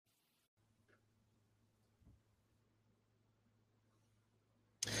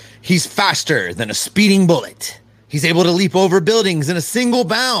He's faster than a speeding bullet. He's able to leap over buildings in a single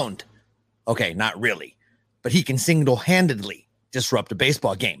bound. Okay, not really, but he can single-handedly disrupt a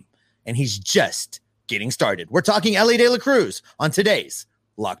baseball game, and he's just getting started. We're talking Elly De La Cruz on today's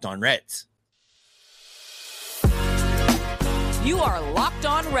Locked On Reds. You are Locked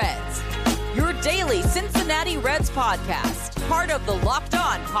On Reds, your daily Cincinnati Reds podcast, part of the Locked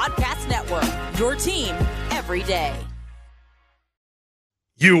On Podcast Network, your team every day.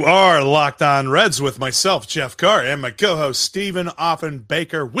 You are Locked On Reds with myself, Jeff Carr, and my co-host, Stephen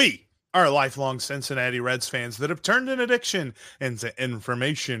Baker. We are lifelong Cincinnati Reds fans that have turned an addiction into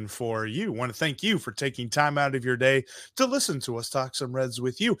information for you. I want to thank you for taking time out of your day to listen to us talk some Reds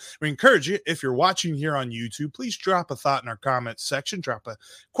with you. We encourage you, if you're watching here on YouTube, please drop a thought in our comments section, drop a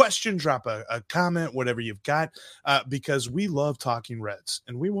question, drop a comment, whatever you've got, because we love talking Reds,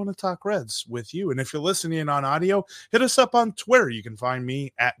 and we want to talk Reds with you. And if you're listening on audio, hit us up on Twitter. You can find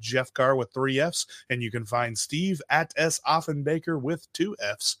me at Jeff Carr with 3 Fs, and you can find Steve at S. Offenbaker with 2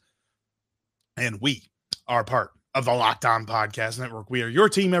 Fs. And we are part of the Locked On Podcast Network. We are your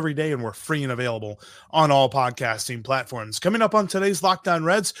team every day, and we're free and available on all podcasting platforms. Coming up on today's Locked On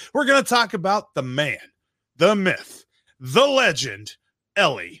Reds, we're going to talk about the man, the myth, the legend,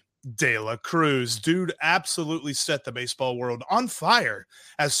 Elly De La Cruz. Dude absolutely set the baseball world on fire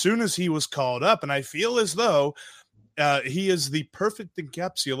as soon as he was called up, and I feel as though he is the perfect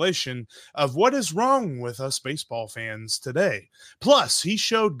encapsulation of what is wrong with us baseball fans today. Plus, he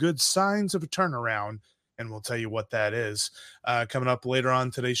showed good signs of a turnaround, and we'll tell you what that is coming up later on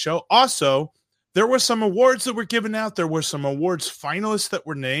today's show. Also, there were some awards that were given out. There were some awards finalists that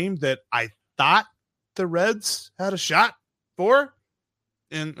were named that I thought the Reds had a shot for,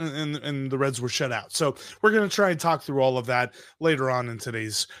 and the Reds were shut out. So we're going to try and talk through all of that later on in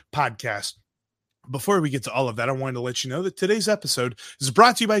today's podcast. Before we get to all of that, I wanted to let you know that today's episode is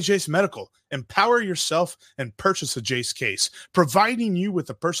brought to you by Jace Medical. Empower yourself and purchase a Jace case, providing you with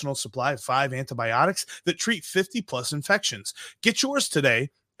a personal supply of 5 antibiotics that treat 50-plus infections. Get yours today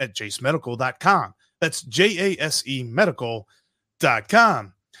at jacemedical.com. That's JASE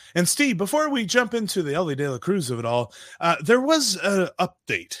medical.com. And Steve, before we jump into the Elly De La Cruz of it all, there was an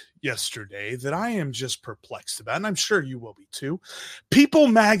update yesterday that I am just perplexed about, and I'm sure you will be too. People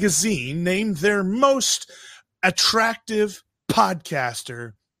magazine named their most attractive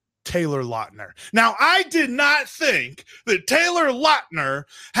podcaster Taylor Lautner. Now, I did not think that Taylor Lautner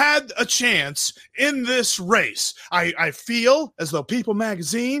had a chance in this race. I feel as though People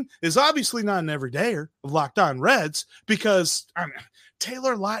magazine is obviously not an everydayer of Locked On Reds, because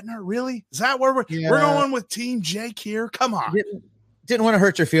Taylor Lautner, really? Is that where we're going with Team Jake here? Come on. Didn't want to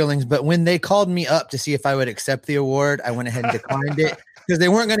hurt your feelings, but when they called me up to see if I would accept the award, I went ahead and declined it because they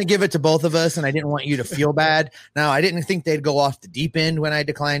weren't going to give it to both of us, and I didn't want you to feel bad. Now, I didn't think they'd go off the deep end when I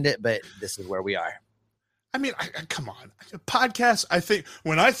declined it, but this is where we are. I mean, come on. Podcasts,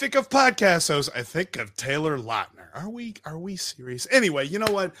 when I think of podcast hosts, I think of Taylor Lautner. Are we serious? Anyway, you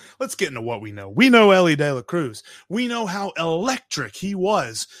know what? Let's get into what we know. We know Elly De La Cruz. We know how electric he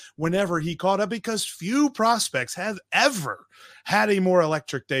was whenever he caught up, because few prospects have ever had a more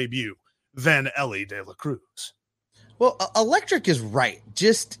electric debut than Elly De La Cruz. Well, electric is right,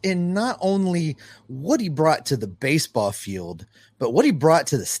 just in not only what he brought to the baseball field, but what he brought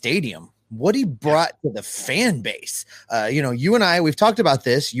to the stadium. What he brought to the fan base. You and I, we've talked about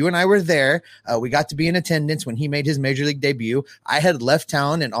this. You and I were there. We got to be in attendance when he made his major league debut. I had left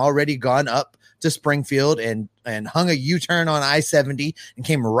town and already gone up to Springfield and hung a U-turn on I-70 and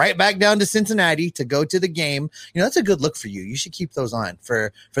came right back down to Cincinnati to go to the game. That's a good look for you. You should keep those on.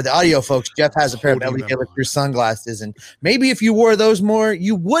 For the audio folks, Jeff has a pair of Elly De La Cruz sunglasses, and maybe if you wore those more,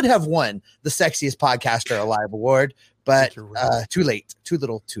 you would have won the Sexiest Podcaster Alive award. But too late, too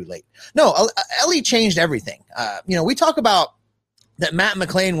little, too late. No, Elly changed everything. We talk about that Matt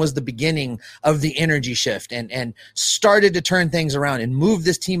McLain was the beginning of the energy shift and started to turn things around and move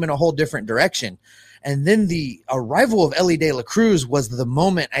this team in a whole different direction. And then the arrival of Elly De La Cruz was the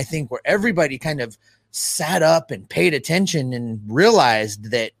moment, I think, where everybody kind of sat up and paid attention and realized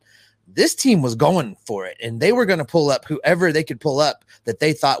that this team was going for it, and they were going to pull up whoever they could pull up that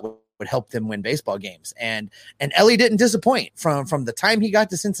they thought would help them win baseball games. And Elly didn't disappoint from the time he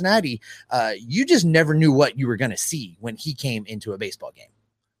got to Cincinnati. You just never knew what you were going to see when he came into a baseball game.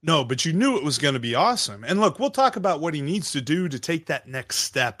 No, but you knew it was going to be awesome. And look, we'll talk about what he needs to do to take that next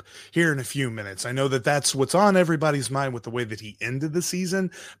step here in a few minutes. I know that that's what's on everybody's mind with the way that he ended the season,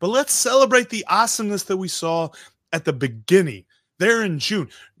 but let's celebrate the awesomeness that we saw at the beginning there in June.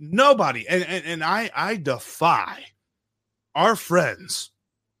 Nobody, and I defy our friends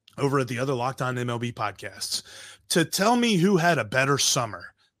over at the other Locked On MLB podcasts to tell me who had a better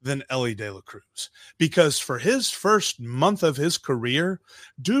summer than Elly De La Cruz, because for his first month of his career,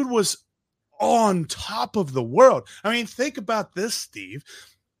 dude was on top of the world. I mean, think about this, Steve.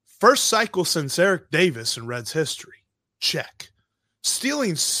 First cycle since Eric Davis in Reds history. Check.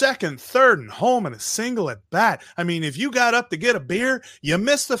 Stealing second, third, and home in a single at bat. I mean, if you got up to get a beer, you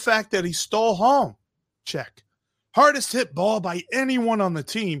missed the fact that he stole home. Check. Hardest hit ball by anyone on the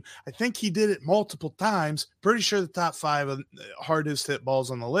team. I think he did it multiple times. Pretty sure the top 5 of hardest hit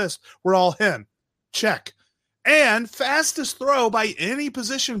balls on the list were all him. Check. And fastest throw by any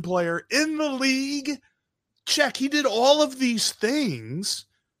position player in the league. Check. He did all of these things,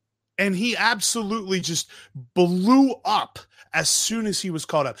 and he absolutely just blew up as soon as he was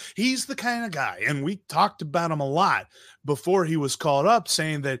called up. He's the kind of guy, and we talked about him a lot before he was called up,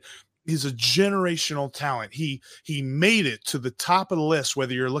 saying that he's a generational talent. He made it to the top of the list,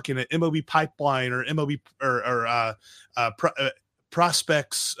 whether you're looking at MLB Pipeline or MLB or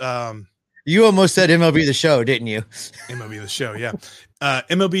prospects. You almost said MLB The Show, didn't you? MLB The Show, yeah.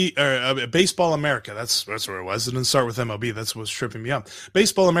 MLB or Baseball America. That's where it was. It didn't start with MLB. That's what's tripping me up.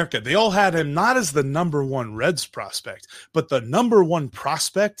 Baseball America. They all had him not as the number 1 Reds prospect, but the number 1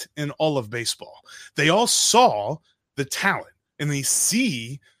 prospect in all of baseball. They all saw the talent, and they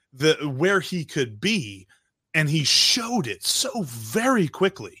see where he could be, and he showed it so very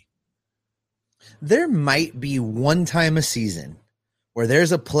quickly. There might be one time a season where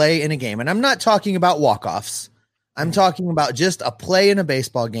there's a play in a game, and I'm not talking about walk-offs. I'm talking about just a play in a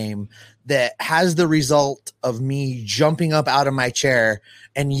baseball game that has the result of me jumping up out of my chair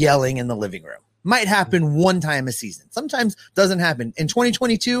and yelling in the living room. Might happen one time a season. Sometimes doesn't happen. In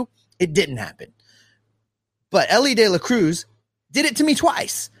 2022, it didn't happen. But Elly De La Cruz did it to me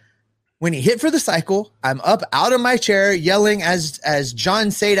twice. When he hit for the cycle, I'm up out of my chair yelling as John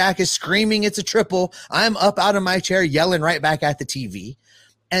Sadak is screaming, it's a triple. I'm up out of my chair yelling right back at the TV.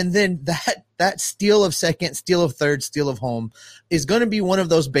 And then that steal of second, steal of third, steal of home is going to be one of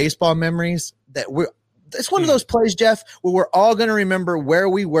those baseball memories that it's one of those plays, Jeff, where we're all going to remember where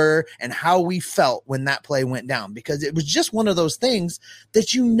we were and how we felt when that play went down, because it was just one of those things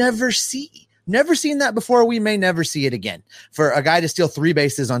that you never see. Never seen that before. We may never see it again. For a guy to steal 3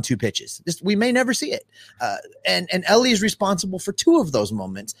 bases on 2 pitches, we may never see it. And Elly is responsible for 2 of those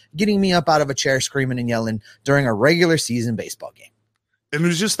moments, getting me up out of a chair screaming and yelling during a regular season baseball game. And it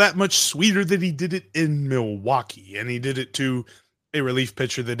was just that much sweeter that he did it in Milwaukee, and he did it to a relief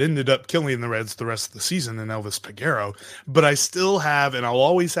pitcher that ended up killing the Reds the rest of the season in Elvis Peguero. But I still have, and I'll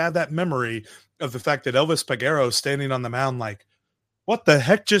always have that memory of the fact that Elvis Peguero standing on the mound like, what the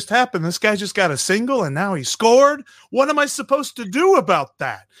heck just happened? This guy just got a single and now he scored. What am I supposed to do about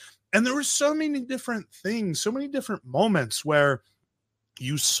that? And there were so many different things, so many different moments where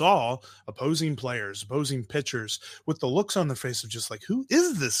you saw opposing players, opposing pitchers with the looks on their face of just like, who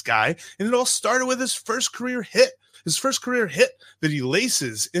is this guy? And it all started with his first career hit that he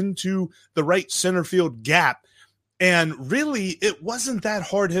laces into the right center field gap. And really, it wasn't that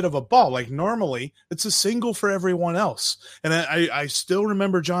hard hit of a ball. Like normally, it's a single for everyone else. And I still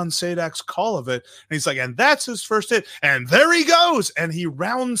remember John Sadak's call of it. And he's like, and that's his first hit. And there he goes. And he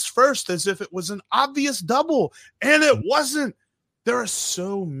rounds first as if it was an obvious double. And it wasn't. There are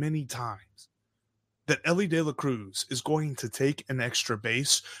so many times that Elly De La Cruz is going to take an extra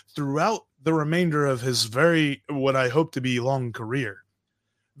base throughout the remainder of his what I hope to be long career,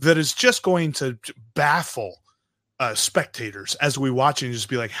 that is just going to baffle spectators as we watch and just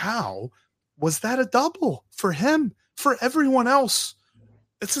be like, how was that a double for him? For everyone else,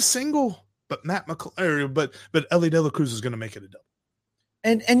 it's a single. But but Elly De La Cruz is going to make it a double.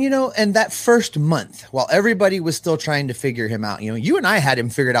 And that first month, while everybody was still trying to figure him out, you and I had him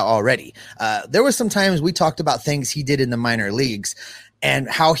figured out already. There was some times we talked about things he did in the minor leagues and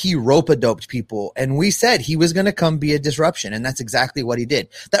how he rope-a-doped people. And we said he was going to come be a disruption. And that's exactly what he did.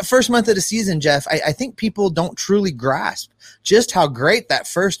 That first month of the season, Jeff, I think people don't truly grasp just how great that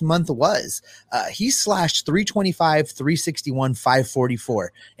first month was. He slashed 325, 361,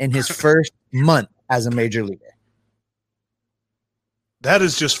 544 in his first month as a major leaguer. That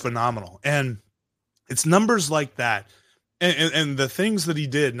is just phenomenal. And it's numbers like that. And the things that he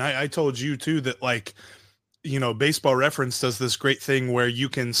did. And I told you too, that like, Baseball Reference does this great thing where you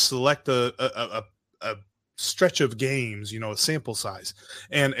can select a stretch of games, a sample size,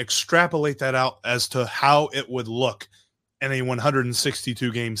 and extrapolate that out as to how it would look in a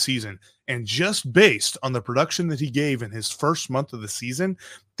 162 game season. And just based on the production that he gave in his first month of the season,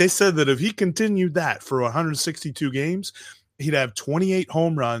 they said that if he continued that for 162 games, He'd have 28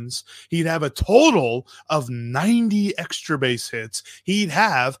 home runs. He'd have a total of 90 extra base hits. He'd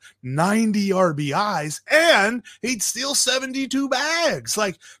have 90 RBIs, and he'd steal 72 bags.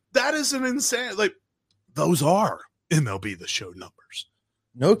 Like, that is an insane, like, those are MLB The Show numbers.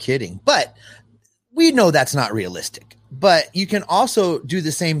 No kidding. But we know that's not realistic. But you can also do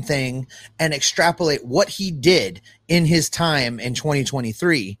the same thing and extrapolate what he did in his time in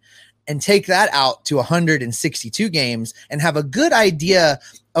 2023 and take that out to 162 games and have a good idea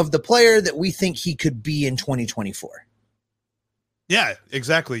of the player that we think he could be in 2024. Yeah,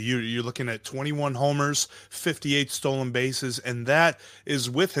 exactly. You're looking at 21 homers, 58 stolen bases, and that is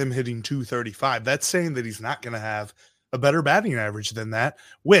with him hitting 235. That's saying that he's not going to have a better batting average than that,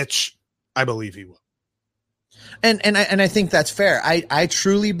 which I believe he will. And I think that's fair. I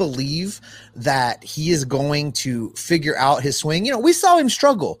truly believe that he is going to figure out his swing. You know, we saw him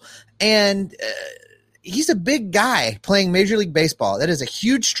struggle, and he's a big guy playing Major League Baseball. That is a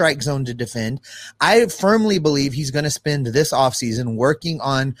huge strike zone to defend. I firmly believe he's going to spend this offseason working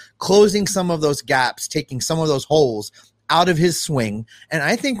on closing some of those gaps, taking some of those holes out of his swing. And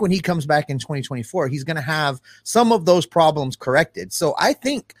I think when he comes back in 2024, he's going to have some of those problems corrected. So I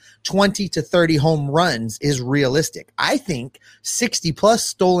think 20 to 30 home runs is realistic. I think 60 plus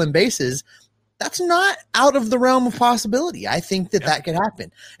stolen bases, that's not out of the realm of possibility. I think that could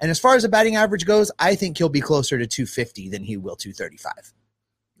happen. And as far as the batting average goes, I think he'll be closer to 250 than he will 235.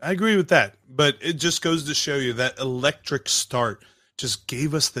 I agree with that, but it just goes to show you that electric start just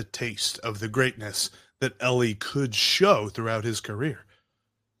gave us the taste of the greatness that Elly could show throughout his career.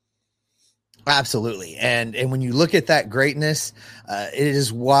 Absolutely. And when you look at that greatness, it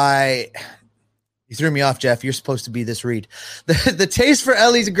is why you threw me off, Jeff. You're supposed to be this read. The taste for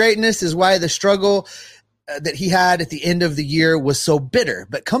Elly's greatness is why the struggle that he had at the end of the year was so bitter.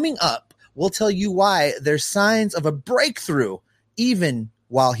 But coming up, we'll tell you why there's signs of a breakthrough even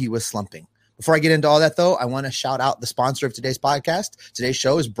while he was slumping. Before I get into all that, though, I want to shout out the sponsor of today's podcast. Today's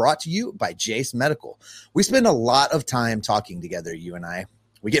show is brought to you by Jace Medical. We spend a lot of time talking together, you and I.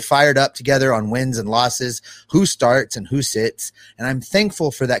 We get fired up together on wins and losses, who starts and who sits, and I'm thankful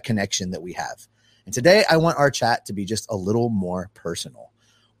for that connection that we have. And today, I want our chat to be just a little more personal.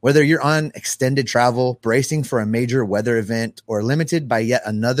 Whether you're on extended travel, bracing for a major weather event, or limited by yet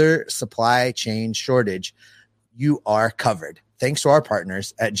another supply chain shortage, you are covered. Thanks to our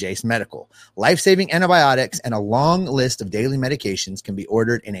partners at Jace Medical. Life-saving antibiotics and a long list of daily medications can be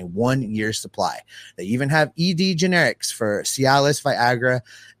ordered in a 1-year supply. They even have ED generics for Cialis, Viagra,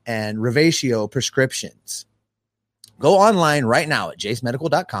 and Revatio prescriptions. Go online right now at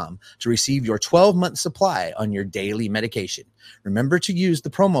jacemedical.com to receive your 12-month supply on your daily medication. Remember to use the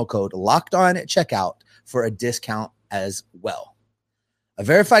promo code LOCKEDON at checkout for a discount as well. A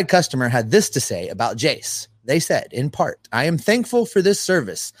verified customer had this to say about Jace. They said, in part, I am thankful for this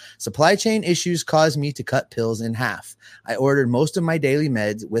service. Supply chain issues caused me to cut pills in half. I ordered most of my daily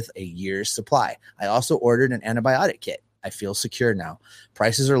meds with a year's supply. I also ordered an antibiotic kit. I feel secure now.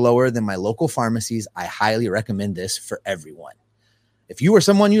 Prices are lower than my local pharmacies. I highly recommend this for everyone. If you or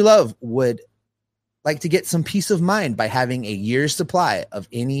someone you love would like to get some peace of mind by having a year's supply of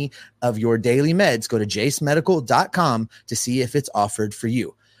any of your daily meds, go to jacemedical.com to see if it's offered for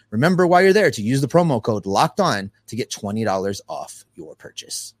you. Remember, while you're there, to use the promo code LOCKEDON to get $20 off your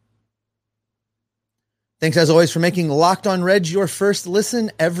purchase. Thanks, as always, for making Locked On Reds your first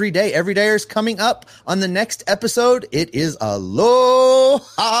listen every day. Everydayers, coming up on the next episode, it is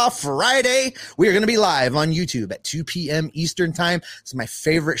Aloha Friday. We are going to be live on YouTube at 2 p.m. Eastern Time. It's my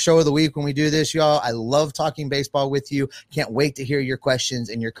favorite show of the week when we do this, y'all. I love talking baseball with you. Can't wait to hear your questions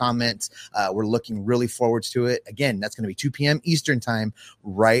and your comments. We're looking really forward to it. Again, that's going to be 2 p.m. Eastern Time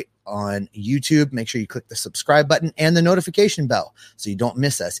right on YouTube. Make sure you click the subscribe button and the notification bell so you don't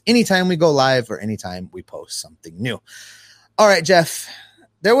miss us anytime we go live or anytime we post something new. All right, Jeff,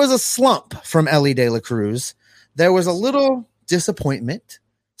 there was a slump from Elly De La Cruz. There was a little disappointment.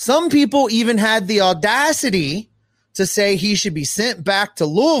 Some people even had the audacity to say he should be sent back to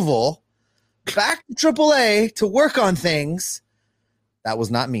Louisville, back to AAA to work on things. That was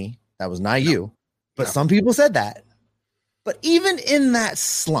not me. That was not you. But some people said that. But even in that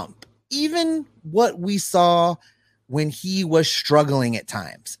slump, even what we saw when he was struggling at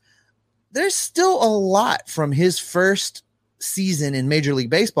times, there's still a lot from his first season in Major League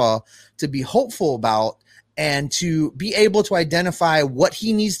Baseball to be hopeful about and to be able to identify what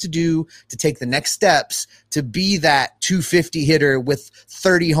he needs to do to take the next steps to be that 250 hitter with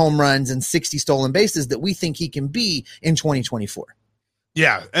 30 home runs and 60 stolen bases that we think he can be in 2024.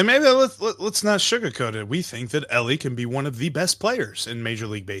 Yeah, and maybe let's not sugarcoat it. We think that Elly can be one of the best players in Major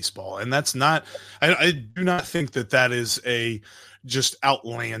League Baseball, and that's not. I do not think that that is a just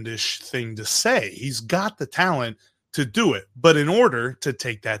outlandish thing to say. He's got the talent to do it, but in order to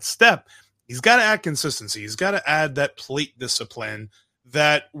take that step, he's got to add consistency. He's got to add that plate discipline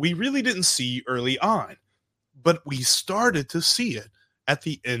that we really didn't see early on, but we started to see it at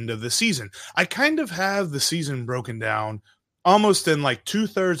the end of the season. I kind of have the season broken down almost in like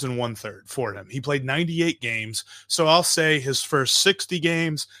 2/3 and 1/3 for him. He played 98 games. So I'll say his first 60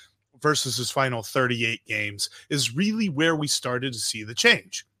 games versus his final 38 games is really where we started to see the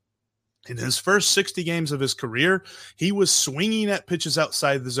change. In his first 60 games of his career, he was swinging at pitches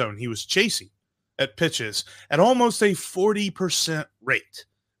outside the zone. He was chasing at pitches at almost a 40% rate.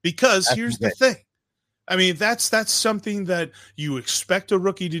 Because here's the thing. I mean, that's something that you expect a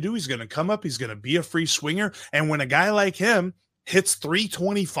rookie to do. He's going to come up. He's going to be a free swinger. And when a guy like him hits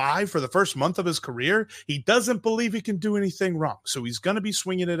 325 for the first month of his career, he doesn't believe he can do anything wrong. So he's going to be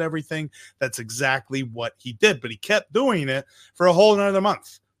swinging at everything. That's exactly what he did. But he kept doing it for a whole another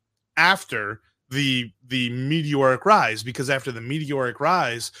month after the meteoric rise, because after the meteoric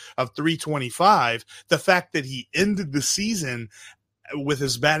rise of 325, the fact that he ended the season with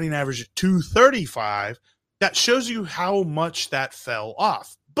his batting average at 235, that shows you how much that fell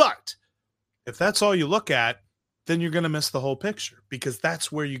off. But if that's all you look at, then you're going to miss the whole picture, because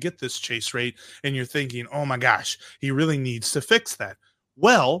that's where you get this chase rate and you're thinking, oh my gosh, he really needs to fix that.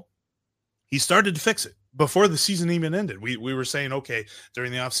 Well, he started to fix it before the season even ended. We were saying, okay,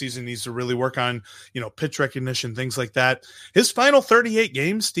 during the offseason, he needs to really work on, pitch recognition, things like that. His final 38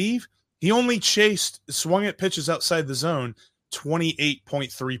 games, Steve, he only swung at pitches outside the zone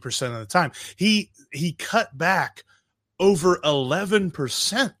 28.3% of the time. He cut back over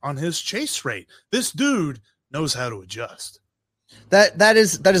 11% on his chase rate. This dude knows how to adjust. That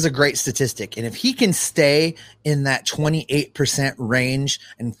is a great statistic. And if he can stay in that 28% range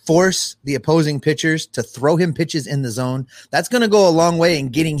and force the opposing pitchers to throw him pitches in the zone, that's going to go a long way in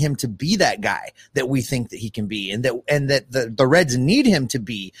getting him to be that guy that we think that he can be, and that the Reds need him to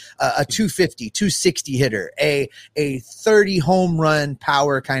be a 250, 260 hitter, a 30 home run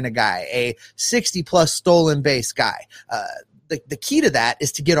power kind of guy, a 60 plus stolen base guy. The key to that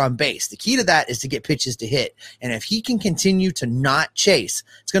is to get on base. The key to that is to get pitches to hit. And if he can continue to not chase,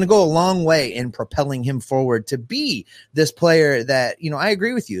 it's going to go a long way in propelling him forward to be this player that, I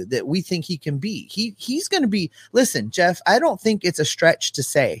agree with you, that we think he can be. He's going to be, listen, Jeff, I don't think it's a stretch to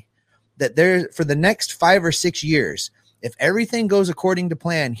say that for the next 5 or 6 years, if everything goes according to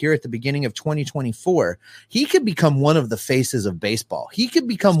plan here at the beginning of 2024, he could become one of the faces of baseball. He could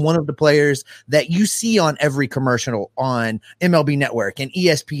become one of the players that you see on every commercial on MLB Network and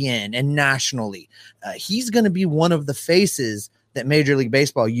ESPN and nationally. He's going to be one of the faces that Major League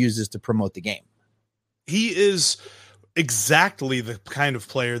Baseball uses to promote the game. He is exactly the kind of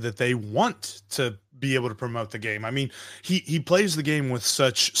player that they want to be able to promote the game. I mean, he plays the game with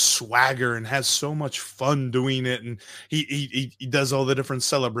such swagger and has so much fun doing it, and he does all the different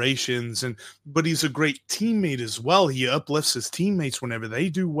celebrations, but he's a great teammate as well. He uplifts his teammates whenever they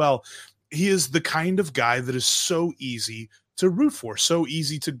do well. He is the kind of guy that is so easy to root for, so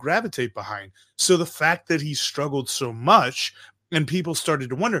easy to gravitate behind. So the fact that he struggled so much and people started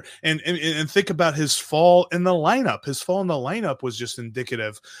to wonder and think about his fall in the lineup. His fall in the lineup was just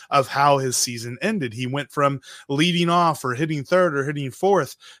indicative of how his season ended. He went from leading off or hitting third or hitting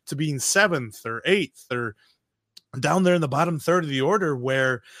fourth to being 7th or 8th or down there in the bottom third of the order,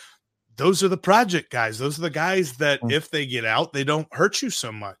 where those are the project guys. Those are the guys that if they get out, they don't hurt you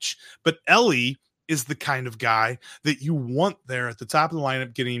so much. But Elly is the kind of guy that you want there at the top of the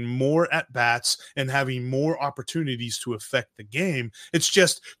lineup, getting more at bats and having more opportunities to affect the game. It's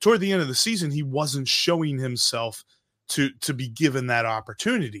just toward the end of the season, he wasn't showing himself to be given that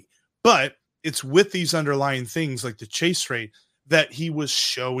opportunity. But it's with these underlying things like the chase rate that he was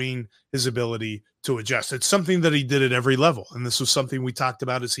showing his ability to adjust. It's something that he did at every level. And this was something we talked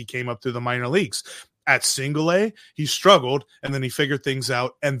about as he came up through the minor leagues. At single A, he struggled, and then he figured things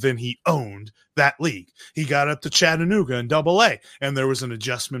out, and then he owned that league. He got up to Chattanooga in double A, and there was an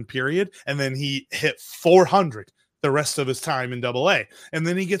adjustment period, and then he hit 400 the rest of his time in double A. And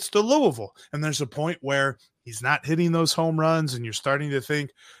then he gets to Louisville, and there's a point where he's not hitting those home runs, and you're starting to think,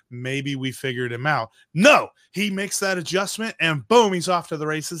 maybe we figured him out. No, he makes that adjustment, and boom, he's off to the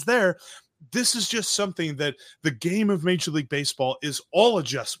races there. This is just something that the game of Major League Baseball is all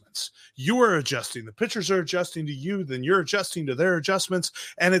adjustments. You are adjusting. The pitchers are adjusting to you. Then you're adjusting to their adjustments.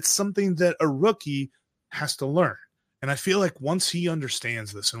 And it's something that a rookie has to learn. And I feel like once he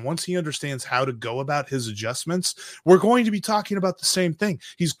understands this and once he understands how to go about his adjustments, we're going to be talking about the same thing.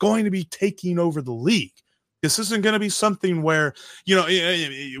 He's going to be taking over the league. This isn't going to be something where,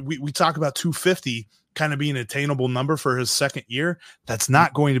 we talk about 250 kind of being an attainable number for his second year. That's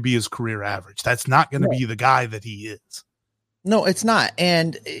not going to be his career average. That's not going to be the guy that he is. No, it's not.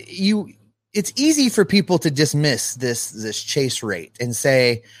 And it's easy for people to dismiss this chase rate and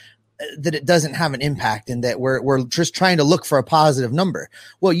say that it doesn't have an impact and that we're just trying to look for a positive number.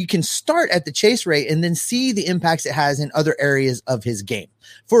 Well, you can start at the chase rate and then see the impacts it has in other areas of his game.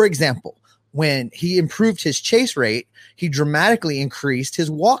 For example, when he improved his chase rate, he dramatically increased his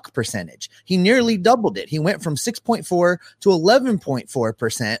walk percentage. He nearly doubled it. He went from 6.4 to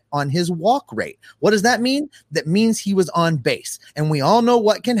 11.4% on his walk rate. What does that mean? That means he was on base. And we all know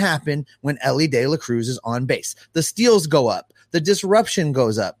what can happen when Elly De La Cruz is on base. The steals go up. The disruption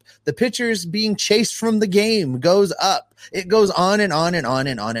goes up. The pitchers being chased from the game goes up. It goes on and on and on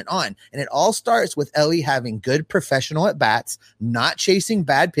and on and on. And it all starts with Elly having good professional at bats, not chasing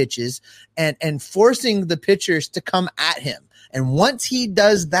bad pitches, and forcing the pitchers to come at him. And once he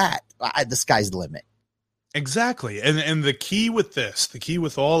does that, the sky's the limit. Exactly. And the key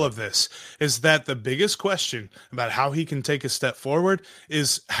with all of this is that the biggest question about how he can take a step forward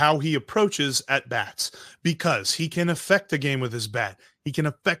is how he approaches at bats, because he can affect the game with his bat. He can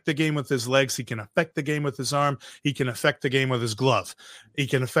affect the game with his legs. He can affect the game with his arm. He can affect the game with his glove. He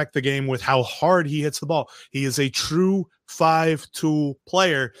can affect the game with how hard he hits the ball. He is a true 5-tool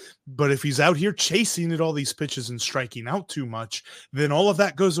player, but if he's out here chasing at all these pitches and striking out too much, then all of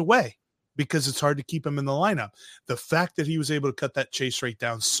that goes away, because it's hard to keep him in the lineup. The fact that he was able to cut that chase rate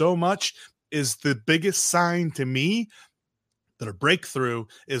down so much is the biggest sign to me that a breakthrough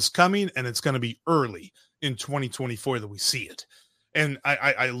is coming, and it's going to be early in 2024 that we see it. And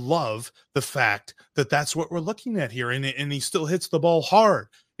I love the fact that that's what we're looking at here. And he still hits the ball hard.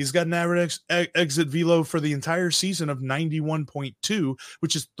 He's got an average exit velo for the entire season of 91.2,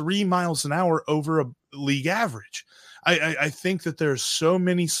 which is 3 miles an hour over a league average. I think that there's so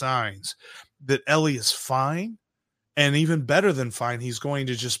many signs that Elly is fine, and even better than fine, he's going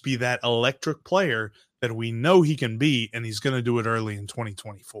to just be that electric player that we know he can be, and he's going to do it early in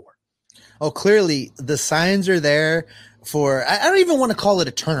 2024. Oh, clearly the signs are there for, I don't even want to call it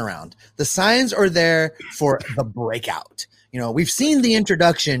a turnaround. The signs are there for the breakout. We've seen the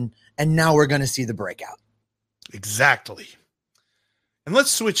introduction, and now we're going to see the breakout. Exactly. And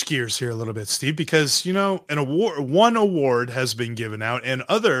let's switch gears here a little bit, Steve, because, one award has been given out and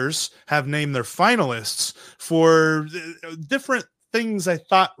others have named their finalists for different things I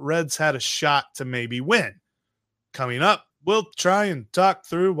thought Reds had a shot to maybe win. Coming up, we'll try and talk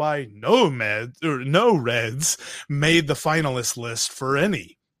through why no Reds made the finalist list for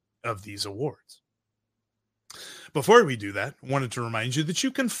any of these awards. Before we do that, I wanted to remind you that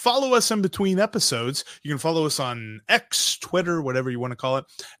you can follow us in between episodes. You can follow us on X, Twitter, whatever you want to call it.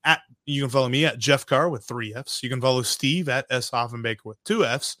 You can follow me at Jeff Carr with 3 Fs. You can follow Steve at S. Offenbaker with 2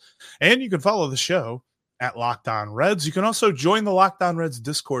 Fs. And you can follow the show at Locked On Reds. You can also join the Locked On Reds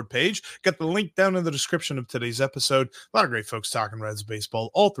Discord page. Got the link down in the description of today's episode. A lot of great folks talking Reds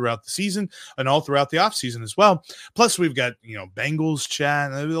baseball all throughout the season and all throughout the offseason as well. Plus, we've got, Bengals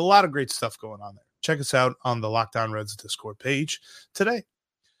chat. There's a lot of great stuff going on there. Check us out on the Locked On Reds Discord page today.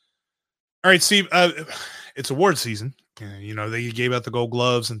 All right, Steve, it's award season. They gave out the Gold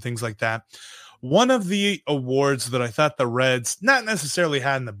Gloves and things like that. One of the awards that I thought the Reds not necessarily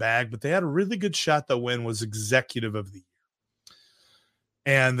had in the bag, but they had a really good shot to win was Executive of the Year.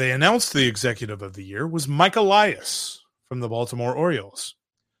 And they announced the Executive of the Year was Mike Elias from the Baltimore Orioles.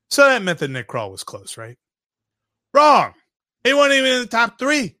 So that meant that Nick Krall was close, right? Wrong. He wasn't even in the top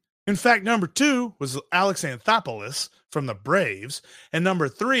 3. In fact, number 2 was Alex Anthopoulos from the Braves, and number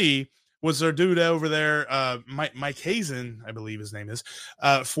 3 was their dude over there, Mike Hazen, I believe his name is,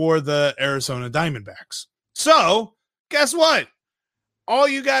 for the Arizona Diamondbacks. So, guess what? All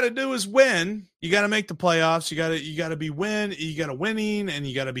you got to do is win. You got to make the playoffs. You got to be winning, and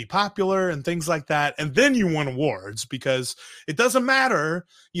you got to be popular and things like that. And then you win awards, because it doesn't matter,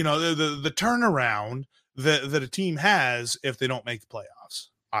 the turnaround that a team has if they don't make the playoffs.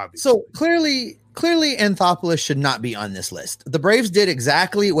 Obviously. So clearly Anthopoulos should not be on this list. The Braves did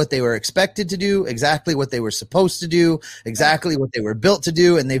exactly what they were expected to do, exactly what they were supposed to do, exactly what they were built to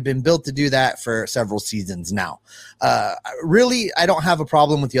do, and they've been built to do that for several seasons now. Really, I don't have a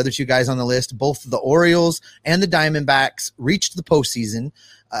problem with the other 2 guys on the list. Both the Orioles and the Diamondbacks reached the postseason.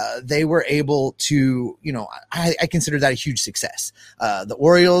 they were able to, I consider that a huge success. The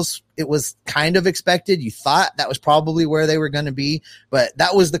Orioles, it was kind of expected. You thought that was probably where they were going to be, but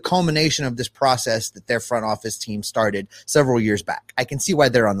that was the culmination of this process that their front office team started several years back. I can see why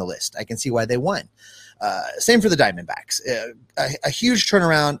they're on the list. I can see why they won. Same for the Diamondbacks. A huge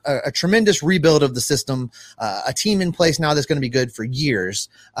turnaround, a tremendous rebuild of the system, a team in place now that's going to be good for years.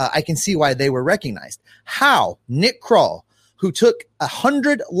 I can see why they were recognized. How Nick Kroll, who took a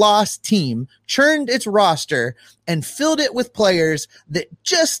 100-loss team, churned its roster, and filled it with players that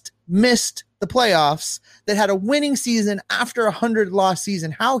just missed the playoffs, that had a winning season after a 100-loss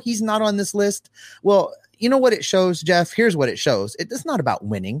season, how he's not on this list? Well, you know what it shows, Jeff? Here's what it shows. It's not about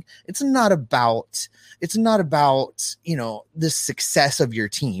winning. It's not about, the success of your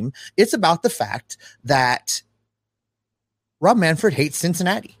team. It's about the fact that Rob Manfred hates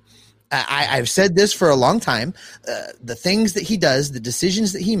Cincinnati. I've said this for a long time. The things that he does, the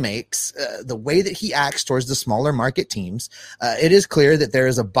decisions that he makes, the way that he acts towards the smaller market teams, it is clear that there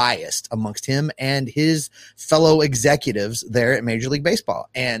is a bias amongst him and his fellow executives there at Major League Baseball.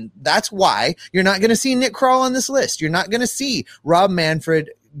 And that's why you're not going to see Nick Kroll on this list. You're not going to see Rob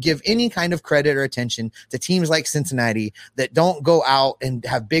Manfred give any kind of credit or attention to teams like Cincinnati that don't go out and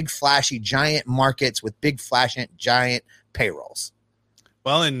have big, flashy, giant markets with big, flashy, giant payrolls.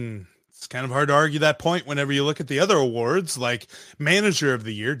 Well, and it's kind of hard to argue that point whenever you look at the other awards, like Manager of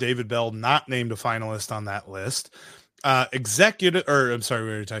the Year. David Bell not named a finalist on that list.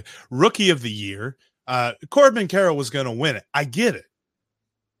 Rookie of the Year. Corbin Carroll was going to win it. I get it.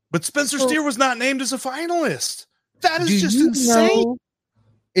 But Spencer Steer was not named as a finalist. That is just insane.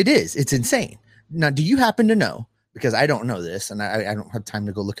 It is. It's insane. Now, do you happen to know, because I don't know this, and I don't have time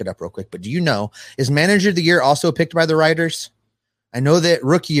to go look it up real quick, but do you know, is Manager of the Year also picked by the writers? I know that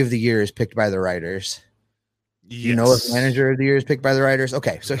Rookie of the Year is picked by the writers. Yes. You know if Manager of the Year is picked by the writers?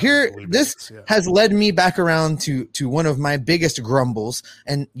 Okay, so here, this has led me back around to one of my biggest grumbles,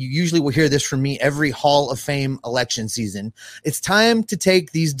 and you usually will hear this from me every Hall of Fame election season. It's time to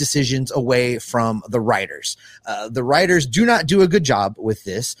take these decisions away from the writers. The writers do not do a good job with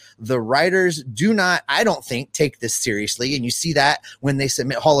this. The writers do not, I don't think, take this seriously, and you see that when they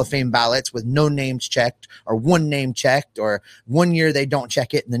submit Hall of Fame ballots with no names checked or one name checked, or one year they don't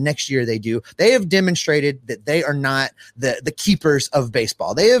check it and the next year they do. They have demonstrated that they are not the keepers of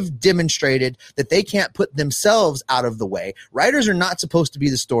baseball. They have demonstrated that they can't put themselves out of the way. Writers are not supposed to be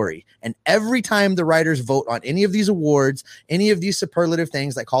the story. And every time the writers vote on any of these awards, any of these superlative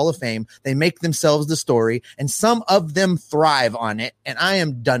things like Hall of Fame, they make themselves the story, and some of them thrive on it. And I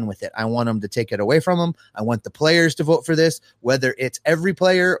am done with it. I want them to take it away from them. I want the players to vote for this, whether it's every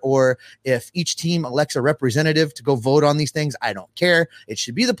player or if each team elects a representative to go vote on these things. I don't care. It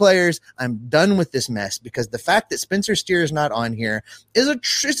should be the players. I'm done with this mess, because the fact that Spencer Steer is not on here is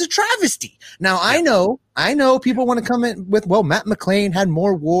it's a travesty. Now, I know people want to come in with, well, Matt McClain had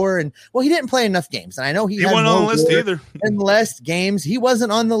more WAR, and well, he didn't play enough games. And I know he wasn't on the list either. And less games. He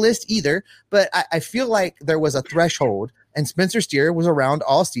wasn't on the list either. But I feel like there was a threshold, and Spencer Steer was around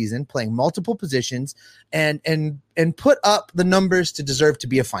all season, playing multiple positions, and put up the numbers to deserve to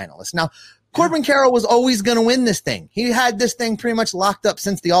be a finalist. Now, Corbin Carroll was always going to win this thing. He had this thing pretty much locked up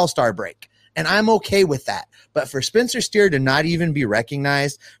since the All-Star break. And I'm okay with that. But for Spencer Steer to not even be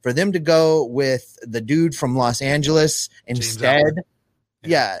recognized, for them to go with the dude from Los Angeles instead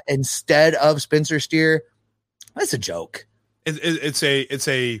of Spencer Steer, that's a joke. It's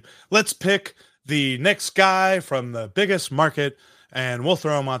a let's pick the next guy from the biggest market and we'll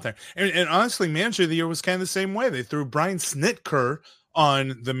throw him out there. And honestly, Manager of the Year was kind of the same way. They threw Brian Snitker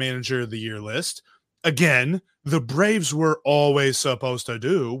on the Manager of the Year list. Again, the Braves were always supposed to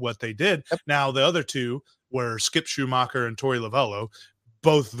do what they did. Yep. Now, the other two were Skip Schumacher and Torey Lovello,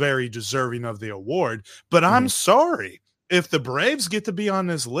 both very deserving of the award. But I'm sorry. If the Braves get to be on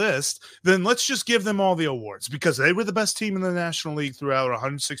this list, then let's just give them all the awards, because they were the best team in the National League throughout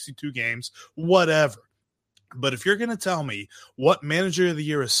 162 games, whatever. But if you're going to tell me what Manager of the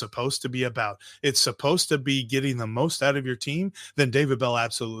Year is supposed to be about, it's supposed to be getting the most out of your team, then David Bell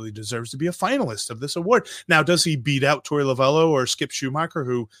absolutely deserves to be a finalist of this award. Now, does he beat out Torey Lovello or Skip Schumacher,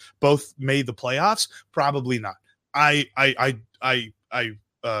 who both made the playoffs? Probably not. I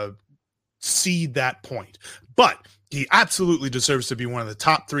see that point. But he absolutely deserves to be one of the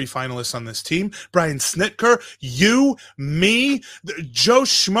top 3 finalists on this team. Brian Snitker, you, me, Joe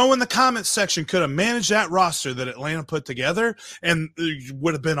Schmo in the comments section could have managed that roster that Atlanta put together and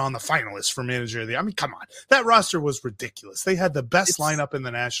would have been on the finalists for Manager of the Year. I mean, come on. That roster was ridiculous. They had the best lineup in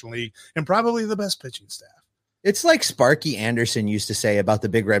the National League and probably the best pitching staff. It's like Sparky Anderson used to say about the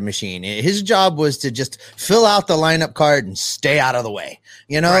Big Red Machine. His job was to just fill out the lineup card and stay out of the way.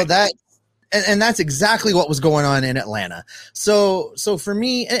 That, and that's exactly what was going on in Atlanta. So for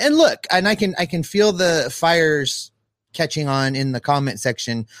me, and look, and I can feel the fires catching on in the comment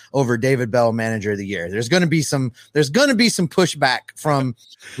section over David Bell Manager of the Year. There's going to be some pushback from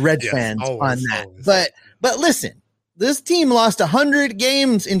Red fans on that. Always. But listen, this team lost 100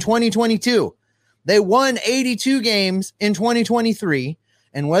 games in 2022. They won 82 games in 2023.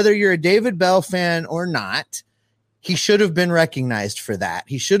 And whether you're a David Bell fan or not, he should have been recognized for that.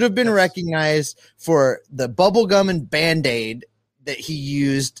 He should have been recognized for the bubblegum and Band-Aid that he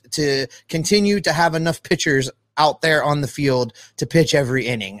used to continue to have enough pitchers out there on the field to pitch every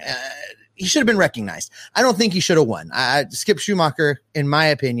inning. He should have been recognized. I don't think he should have won. Skip Schumacher, in my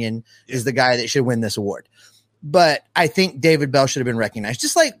opinion, is the guy that should win this award. But I think David Bell should have been recognized.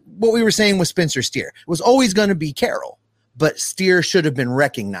 Just like what we were saying with Spencer Steer. It was always going to be Carroll, but Steer should have been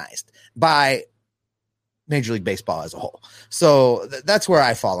recognized by Major League Baseball as a whole. So that's where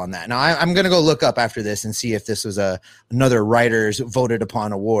I fall on that. Now I'm going to go look up after this and see if this was another writers voted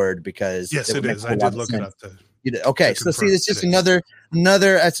upon award, because yes, it is. I did look it up. Okay. So see, it's just another,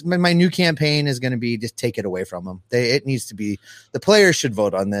 that's my new campaign is going to be just take it away from them. It needs to be, the players should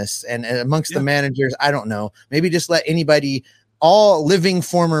vote on this. And amongst the managers, I don't know, maybe just let anybody, all living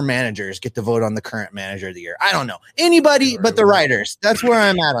former managers get to vote on the current manager of the year. I don't know. Anybody but the writers. That's where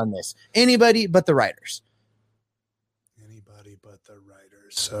I'm at on this. Anybody but the writers. Anybody but the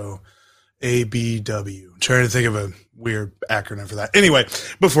writers. So ABW. I'm trying to think of a weird acronym for that. Anyway,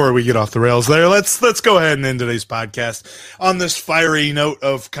 before we get off the rails there, let's go ahead and end today's podcast on this fiery note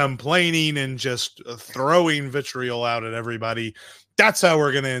of complaining and just throwing vitriol out at everybody. That's how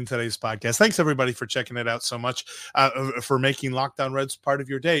we're going to end today's podcast. Thanks, everybody, for checking it out so much, for making Locked On Reds part of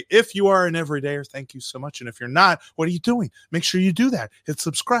your day. If you are an everydayer, thank you so much. And if you're not, what are you doing? Make sure you do that. Hit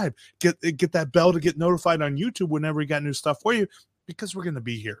subscribe. Get that bell to get notified on YouTube whenever we got new stuff for you, because we're going to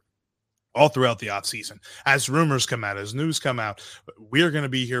be here all throughout the offseason. As rumors come out, as news come out, we're going to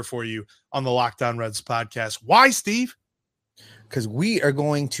be here for you on the Locked On Reds podcast. Why, Steve? Because we are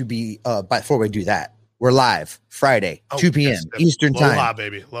going to be, before we do that, we're live Friday, 2 p.m. Eastern time. Aloha,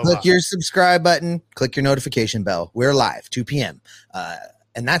 baby. Click your subscribe button, click your notification bell. We're live 2 p.m.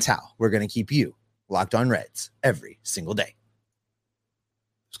 And that's how we're going to keep you locked on Reds every single day.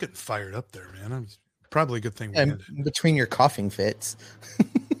 It's getting fired up there, man. Probably a good thing. And between your coughing fits.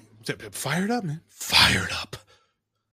 Fired up, man. Fired up.